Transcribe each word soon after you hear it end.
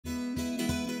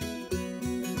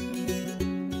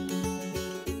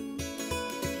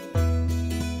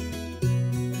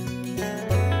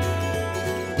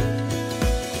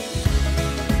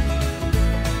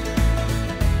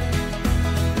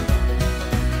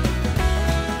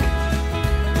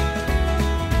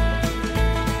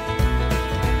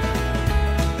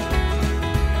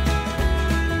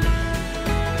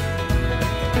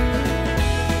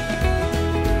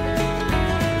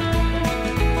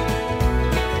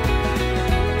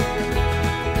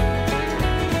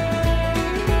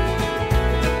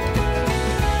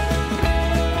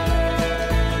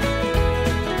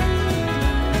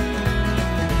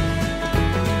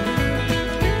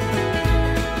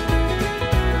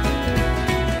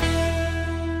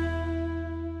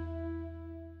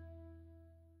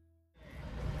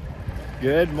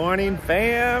Good morning,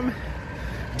 fam.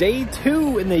 Day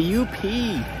 2 in the UP.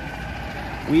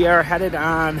 We are headed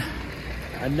on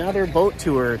another boat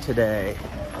tour today.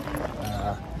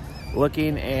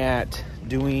 Looking at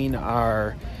doing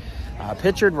our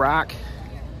pictured rock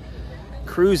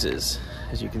cruises,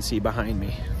 as you can see behind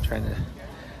me.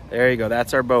 There you go,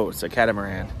 that's our boat. It's a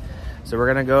catamaran. So we're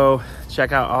gonna go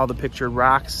check out all the pictured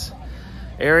rocks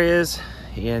areas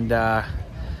and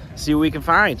see what we can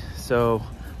find. So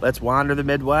let's wander the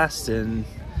Midwest and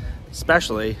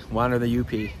especially wander the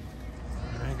UP.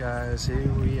 All right, guys,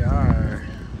 here we are.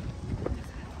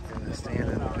 Gonna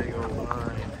stand in a big old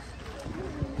line.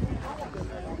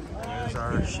 There's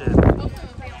our ship.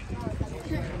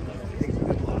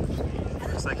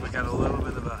 Looks like we got a little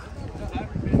bit of a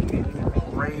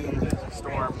rain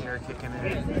storm here kicking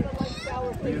in.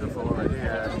 Beautiful over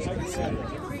here, as you can see.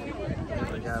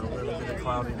 We got a little bit of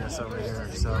cloudiness over here,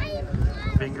 so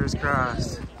fingers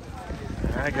crossed.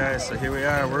 All right, guys, so here we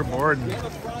are. We're boarding.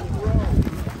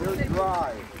 We're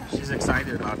dry. She's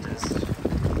excited about this.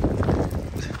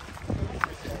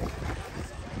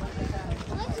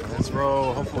 So let's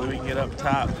roll. Hopefully we can get up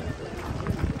top.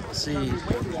 We'll see. All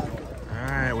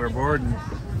right, we're boarding.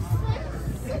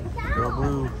 Go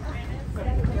blue.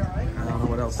 I don't know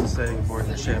what else to say boarding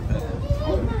the ship. But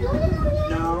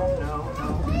no.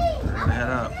 We're gonna head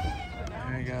up.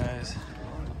 All right, guys.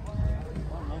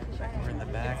 We're in the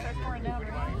back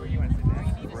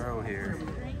row here.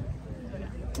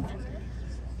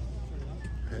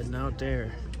 Heading out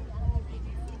there.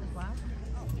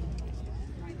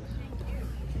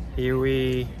 Here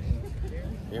we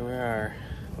are.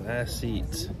 Last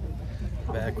seats.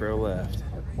 Back row left.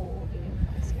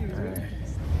 Alright.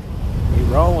 We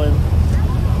rolling.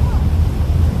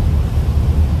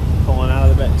 Pulling out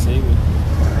of the back. See,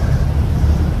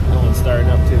 going starting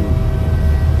up too.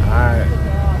 Alright.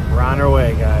 We're on our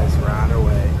way, guys. We're on our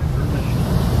way.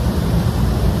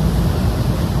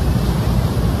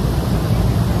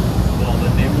 Well, the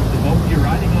name of the boat you're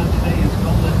riding on today is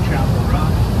called the Chapel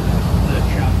Rock. The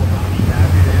Chapel Rock. You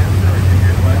have your answer to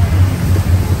your question.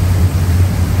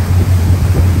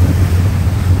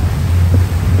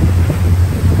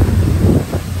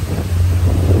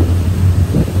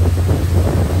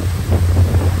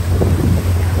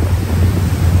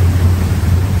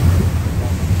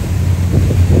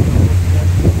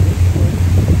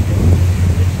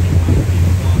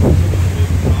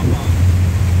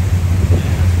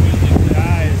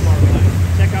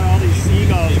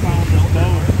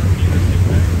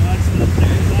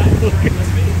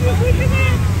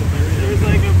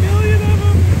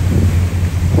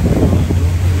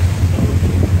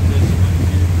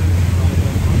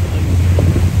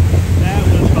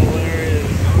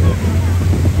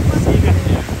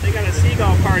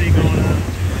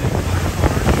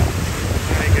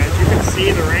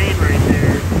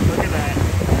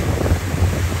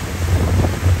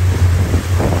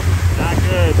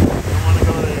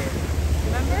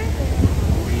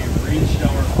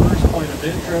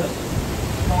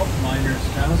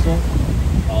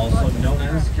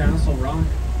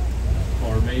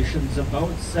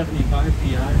 About 75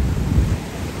 psi.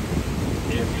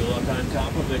 If you look on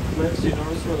top of the cliffs, you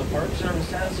notice where the Park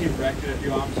Service has erected a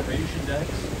few observation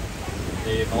decks.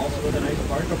 They've also got a nice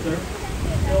park up there,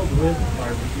 filled with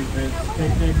barbecue pits,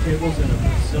 picnic tables, and a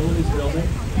facilities building.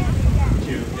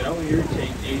 To get out here,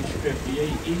 take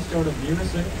H58 east out of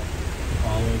Munising.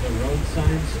 Follow the road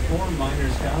signs for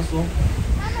Miners Castle.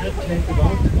 Should take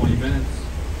about 20 minutes.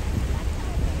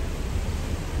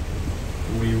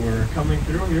 We were coming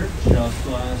through here just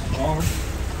last fall,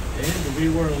 and we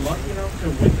were lucky enough to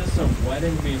witness a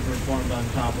wedding being performed on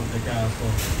top of the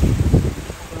castle.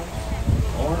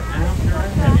 Or after a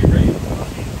heavy rain.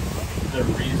 The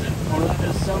reason for that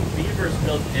is some beavers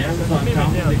built dams on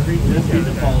top of the creek to feed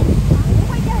the falls.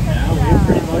 Now we're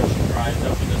pretty much dried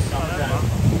up in the summertime.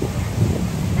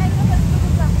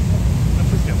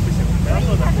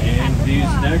 And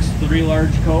these next 3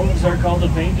 large coves are called the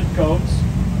Painted Coves.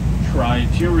 Try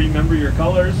to remember your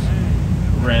colors.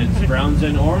 Reds, browns,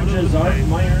 and oranges are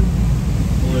from iron.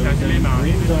 Blues and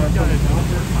greens are from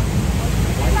copper.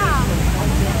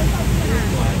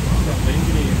 White is from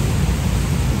manganese.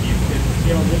 You can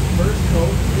see how this first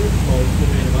coat is mostly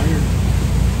made of iron.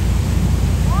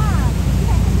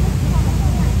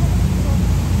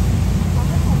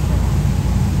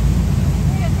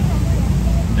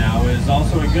 Now is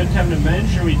also a good time to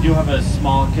mention we do have a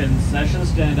small concession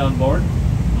stand on board,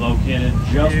 located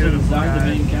just inside the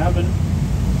main cabin.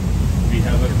 We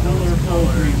have a cooler full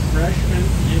of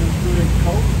refreshments, including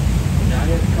Coke,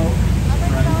 Diet Coke,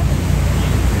 Sprite,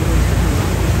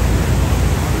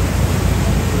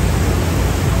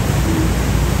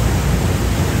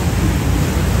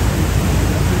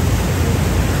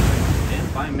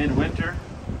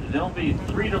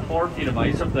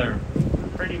 up there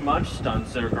pretty much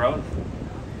stunts their growth.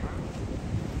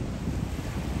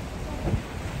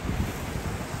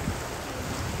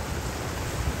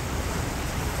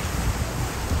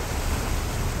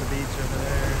 The beach over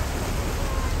there.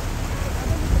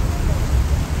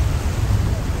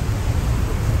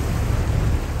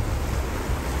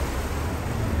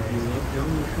 If you look down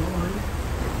the shoreline,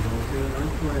 you don't see an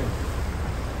earthquake.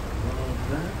 Well,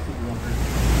 that's lovely.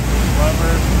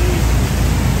 Lover Beach.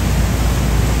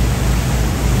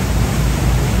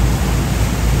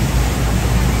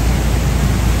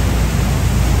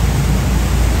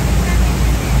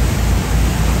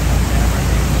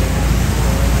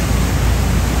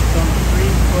 Some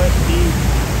 3-foot deep.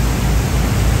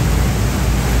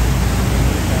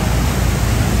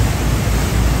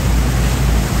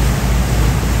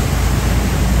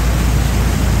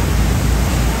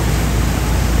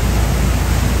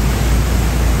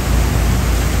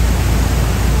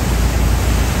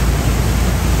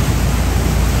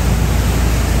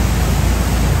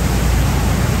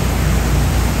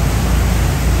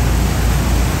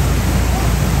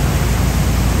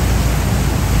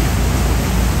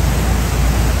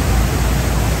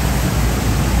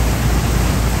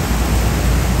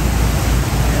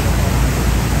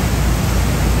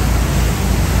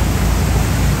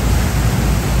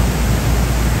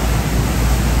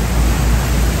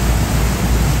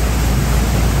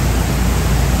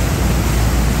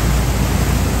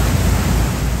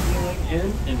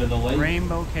 Into the lake.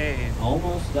 Rainbow Cave.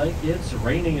 Almost like it's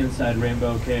raining inside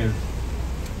Rainbow Cave.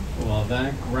 Well,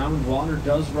 that groundwater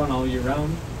does run all year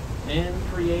round and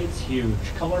creates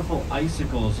huge, colorful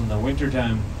icicles in the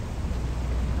wintertime.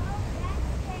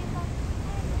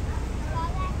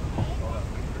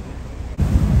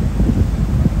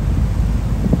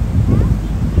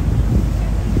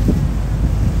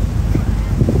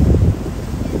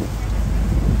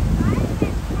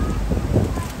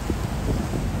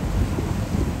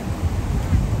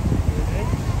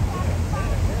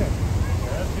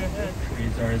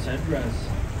 His headdress.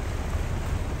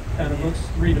 Kind of looks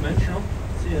three-dimensional.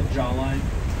 See a jawline,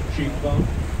 cheekbone,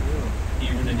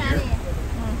 even in here.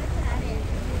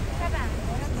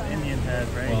 Indian Head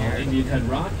right Well, here. Indian Head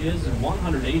Rock is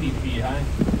 180 feet high.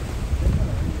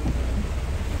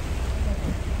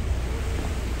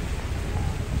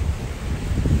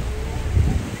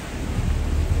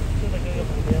 You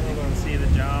can see the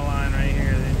jawline right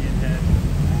here, the Indian Head.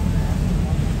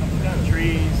 Got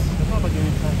trees. I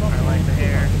like the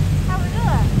hair.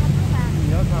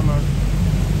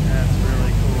 That's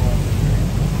really cool.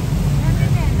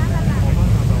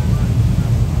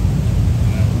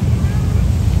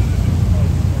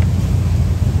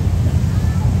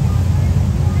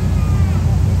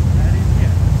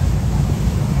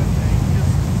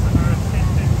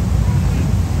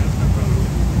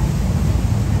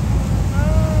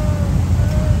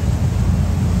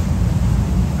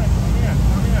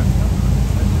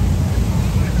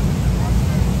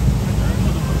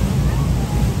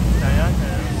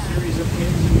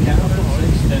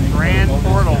 Grand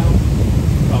portal.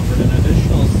 Covered an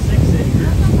additional 6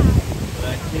 acres.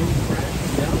 That came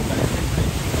crashing down back in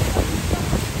 1990.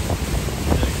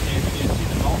 The cave, you see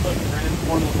the Malta Grand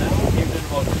Portal now, came in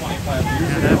about 25 years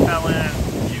Yeah, ago. that fell in.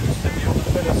 You used to be able to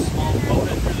fit a small boat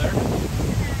in through there.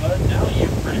 But now you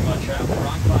pretty much have the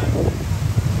rock climb.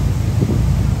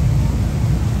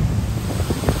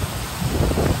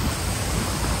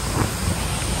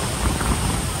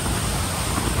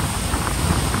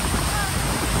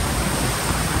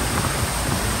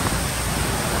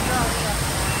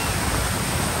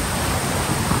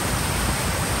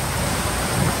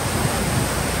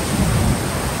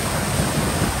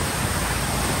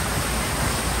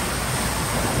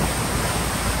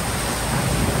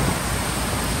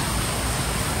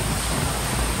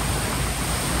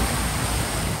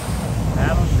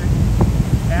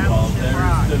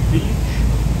 The beach,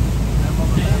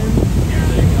 and here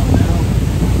they come now.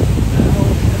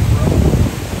 Battleship Road.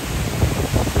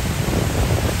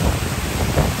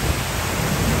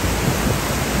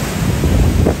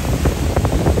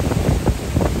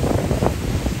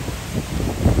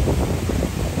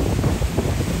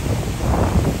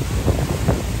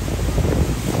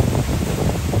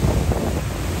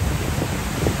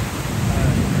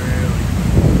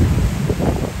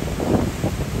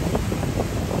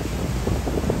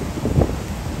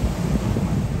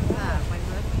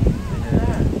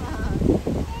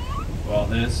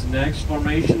 This next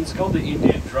formation is called the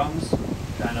Indian Drums.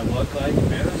 Kind of look like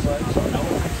bears' legs or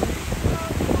elephants' feet.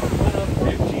 When a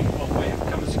 15-foot wave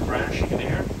comes crashing in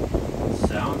here, it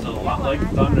sounds a lot like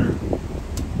thunder.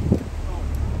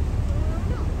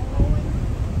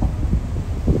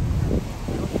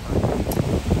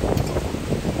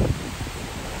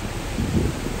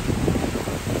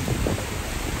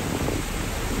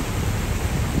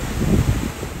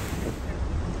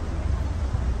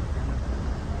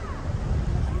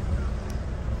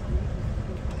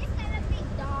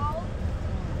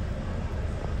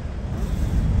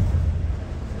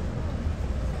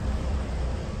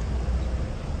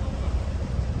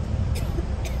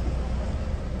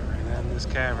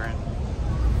 cavern.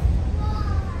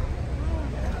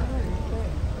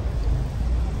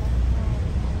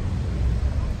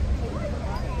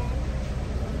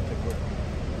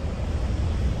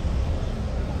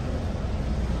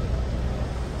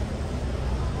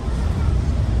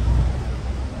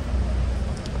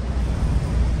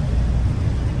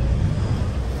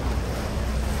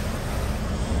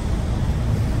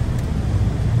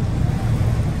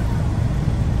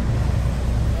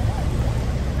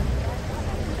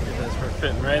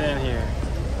 Fitting right in here.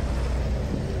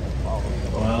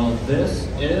 Well, this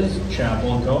is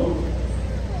Chapel Cove.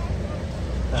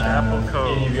 Chapel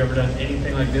Cove. Have you ever done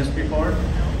anything like this before?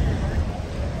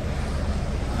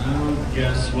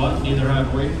 Guess what? Neither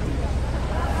have we.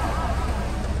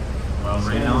 Well,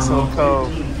 right now, about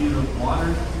 15 feet of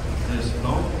water. This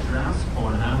boat drafts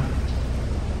 4.5.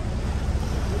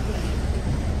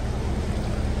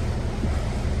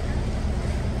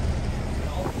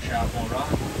 Chapel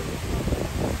Rock.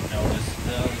 Notice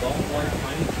the lone white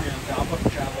pine tree on top of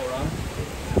Chapel Rock.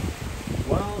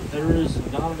 Well, there is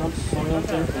not enough soil out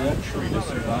there for that tree to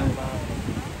survive.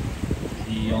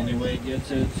 The only way it gets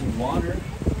its water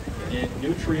and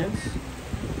nutrients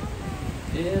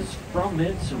is from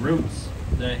its roots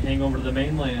that hang over the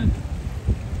mainland.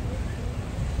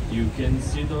 You can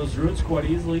see those roots quite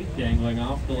easily dangling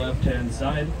off the left-hand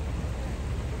side.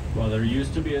 Well, there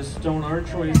used to be a stone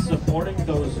archway supporting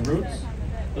those roots,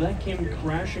 but that came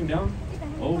crashing down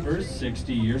over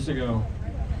 60 years ago.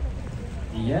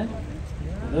 Yet,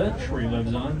 the tree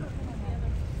lives on.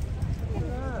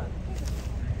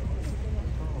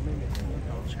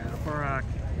 Chapel Rock.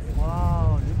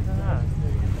 Wow, look at that.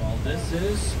 Well, this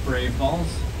is Spray Falls.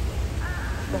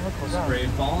 Spray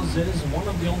Falls is one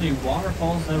of the only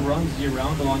waterfalls that runs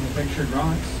year-round along the pictured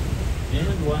rocks.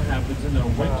 And what happens in the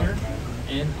winter,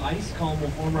 an ice column will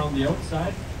form around the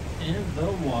outside, and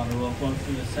the water will flow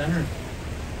through the center.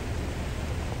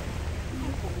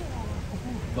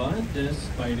 But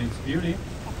despite its beauty,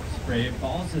 Spray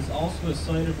Falls is also the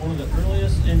site of one of the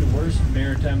earliest and worst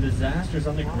maritime disasters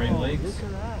on the Great Lakes.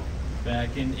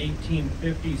 Back in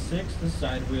 1856, the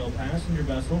side-wheel passenger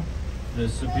vessel, the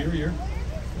Superior,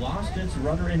 lost its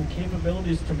rudder and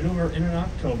capabilities to maneuver in an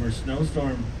October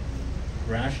snowstorm.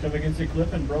 Crashed up against a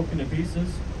cliff and broke into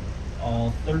pieces.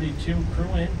 All 32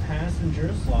 crew and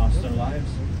passengers lost their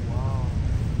lives. Wow.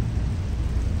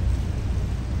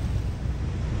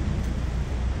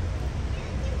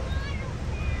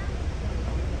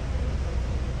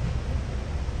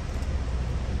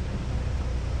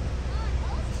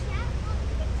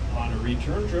 On a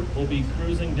return trip, we'll be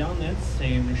cruising down that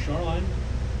same shoreline.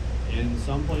 In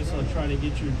some places, I'll try to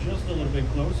get you just a little bit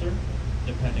closer,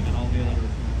 depending on all the other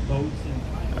boats and...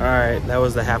 All right, that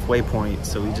was the halfway point.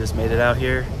 So we just made it out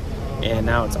here, and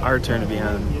now it's our turn to be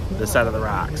on the side of the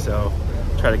rock. So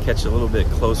try to catch a little bit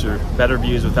closer, better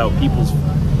views without people's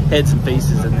heads and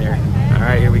faces in there. All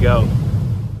right, here we go.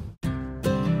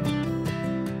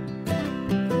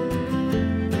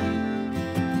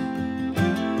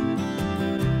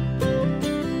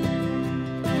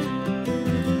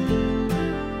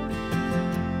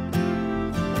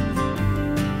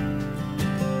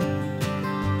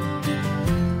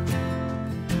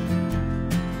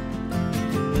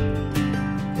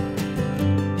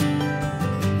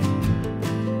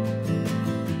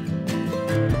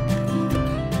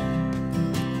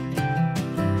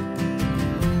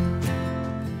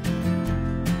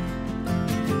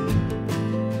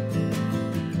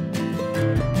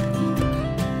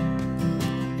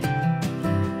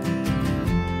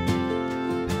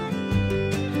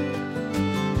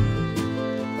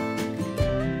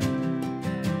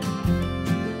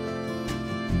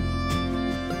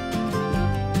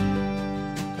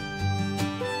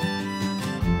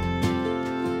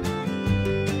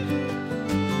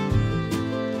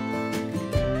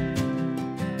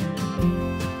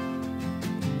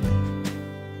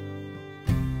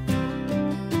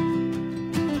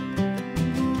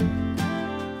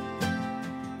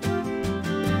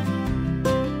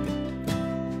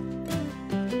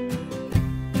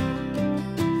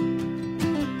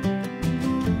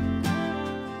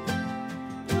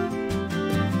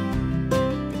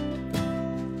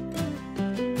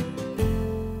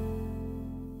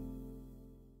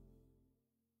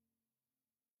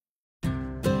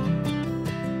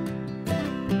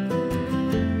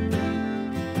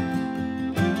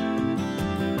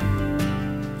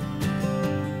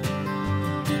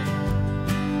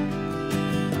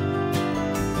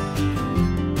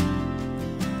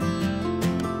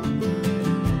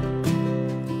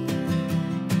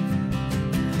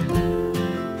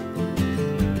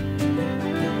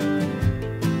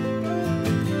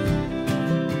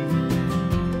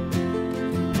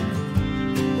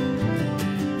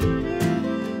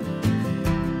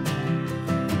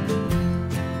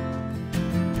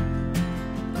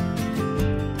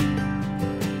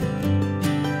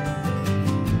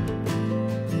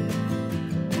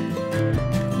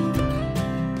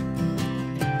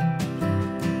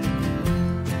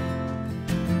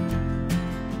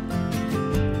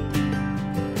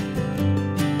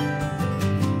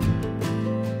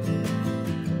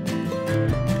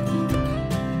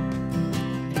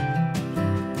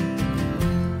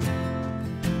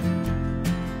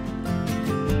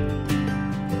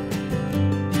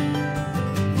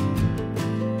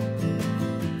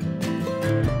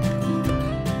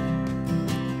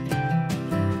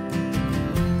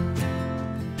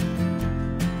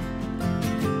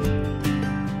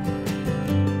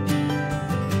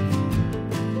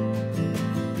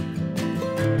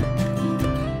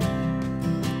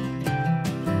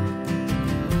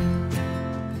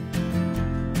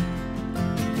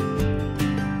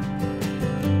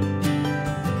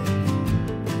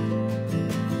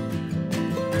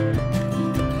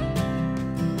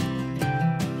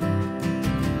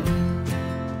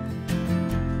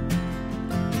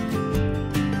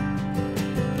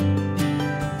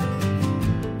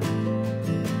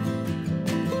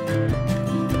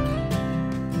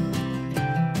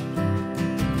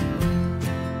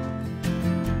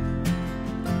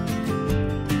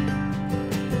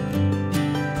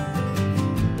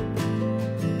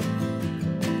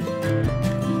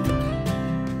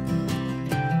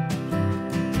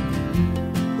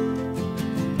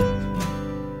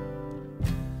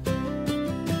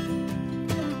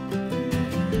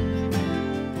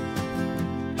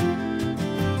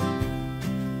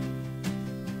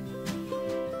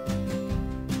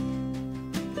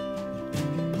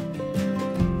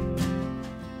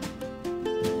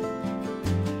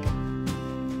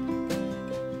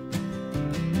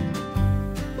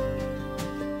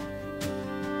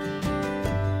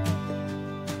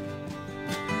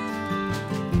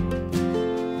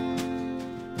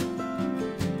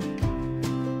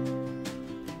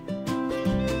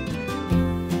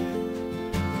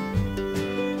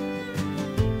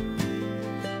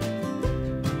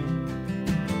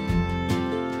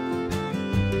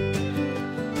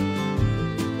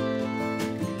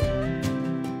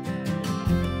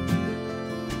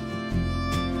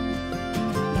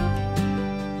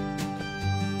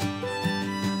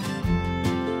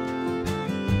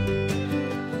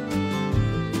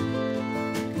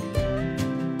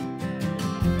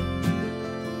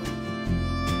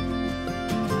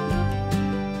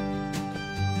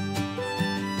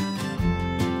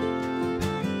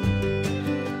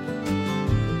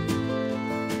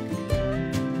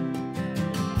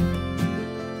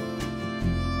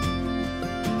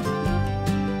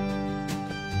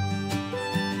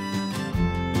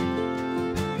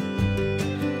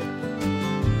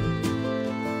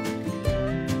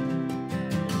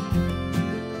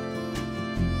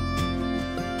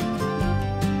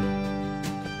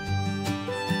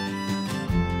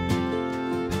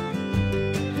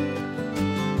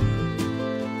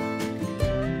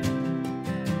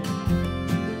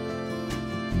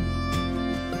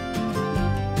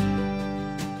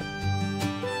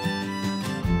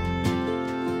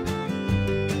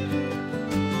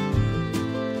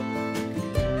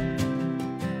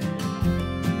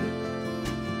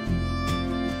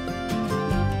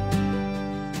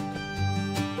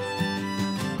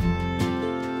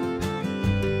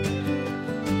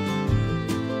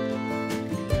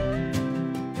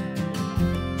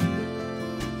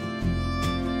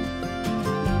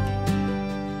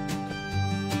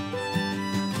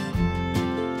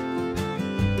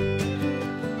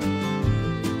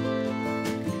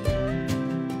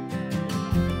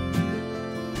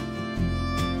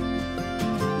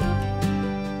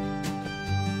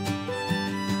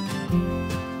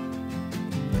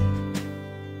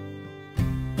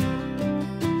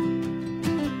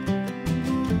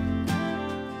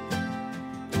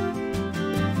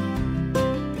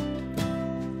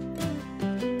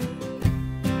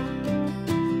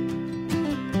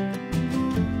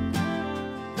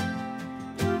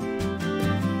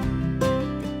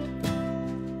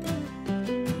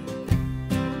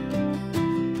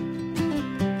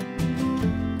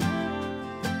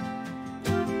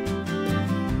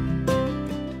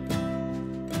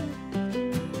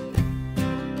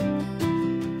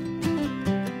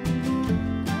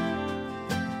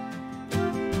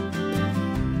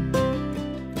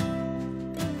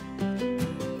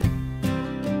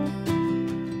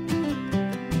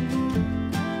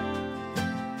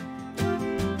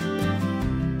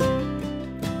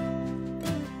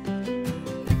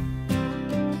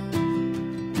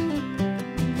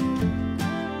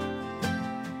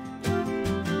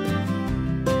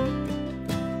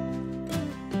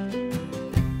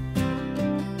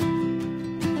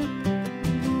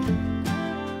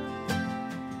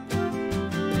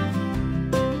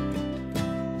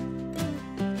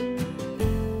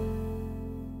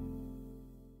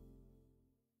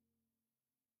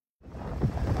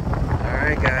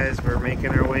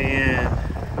 making our way in.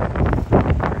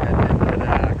 We're heading into the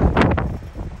dock.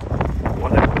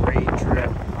 What a great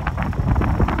trip.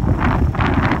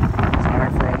 Sorry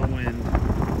for all the wind.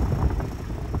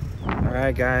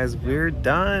 Alright guys, we're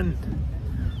done.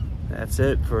 That's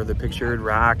it for the Pictured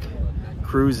Rock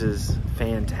Cruises.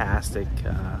 Fantastic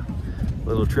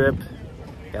little trip.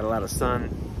 Got a lot of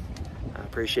sun. I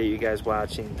appreciate you guys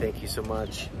watching. Thank you so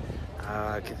much.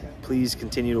 Please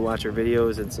continue to watch our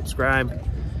videos and subscribe.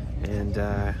 And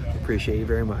appreciate you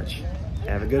very much.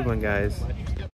 Have a good one, guys.